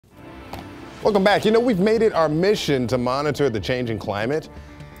Welcome back. You know, we've made it our mission to monitor the changing climate.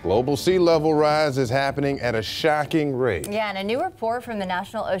 Global sea level rise is happening at a shocking rate. Yeah, and a new report from the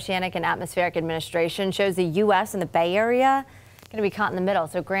National Oceanic and Atmospheric Administration shows the U.S. and the Bay Area going to be caught in the middle.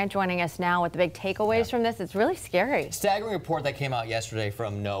 So Grant joining us now with the big takeaways from this. It's really scary. Staggering report that came out yesterday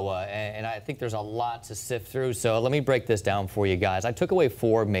from NOAA, and I think there's a lot to sift through. So let me break this down for you guys. I took away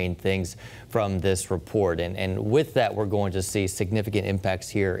 4 main things from this report, and with that, we're going to see significant impacts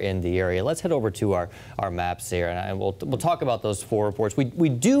here in the area. Let's head over to our maps here, and we'll talk about those 4 reports. We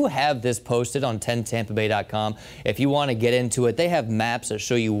do have this posted on 10tampabay.com. If you want to get into it, they have maps that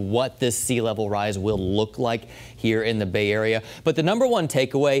show you what this sea level rise will look like here in the Bay Area. But the number one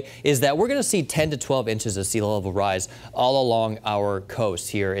takeaway is that we're going to see 10 to 12 inches of sea level rise all along our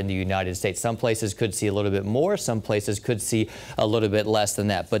coast here in the United States. Some places could see a little bit more, some places could see a little bit less than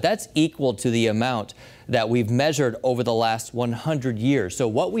that. But that's equal to the amount that we've measured over the last 100 years. So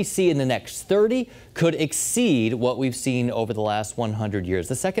what we see in the next 30 could exceed what we've seen over the last 100 years.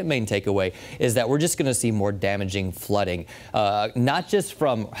 The second main takeaway is that we're just going to see more damaging flooding, not just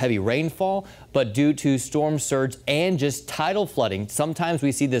from heavy rainfall, but due to storm surge and just tidal flooding. Sometimes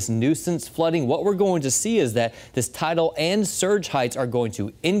we see this nuisance flooding. What we're going to see is that this tidal and surge heights are going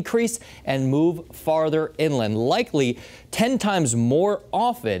to increase and move farther inland, likely 10 times more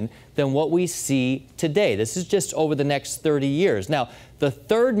often than what we see today. This is just over the next 30 years. Now, the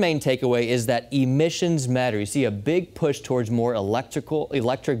third main takeaway is that emissions matter. You see a big push towards more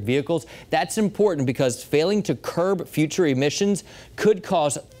electric vehicles. That's important because failing to curb future emissions could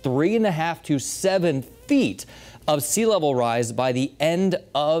cause 3.5 to 7 feet of sea level rise by the end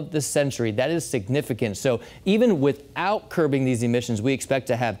of the century. That is significant. So even without curbing these emissions, we expect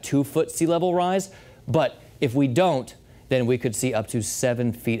to have 2-foot sea level rise. But if we don't, then we could see up to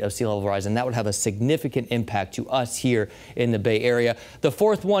 7 feet of sea level rise, and that would have a significant impact to us here in the Bay Area. The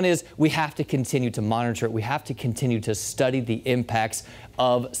fourth one is we have to continue to monitor it. We have to continue to study the impacts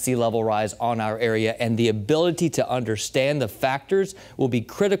of sea level rise on our area, and the ability to understand the factors will be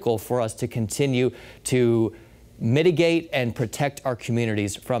critical for us to continue to mitigate and protect our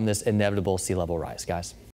communities from this inevitable sea level rise, guys.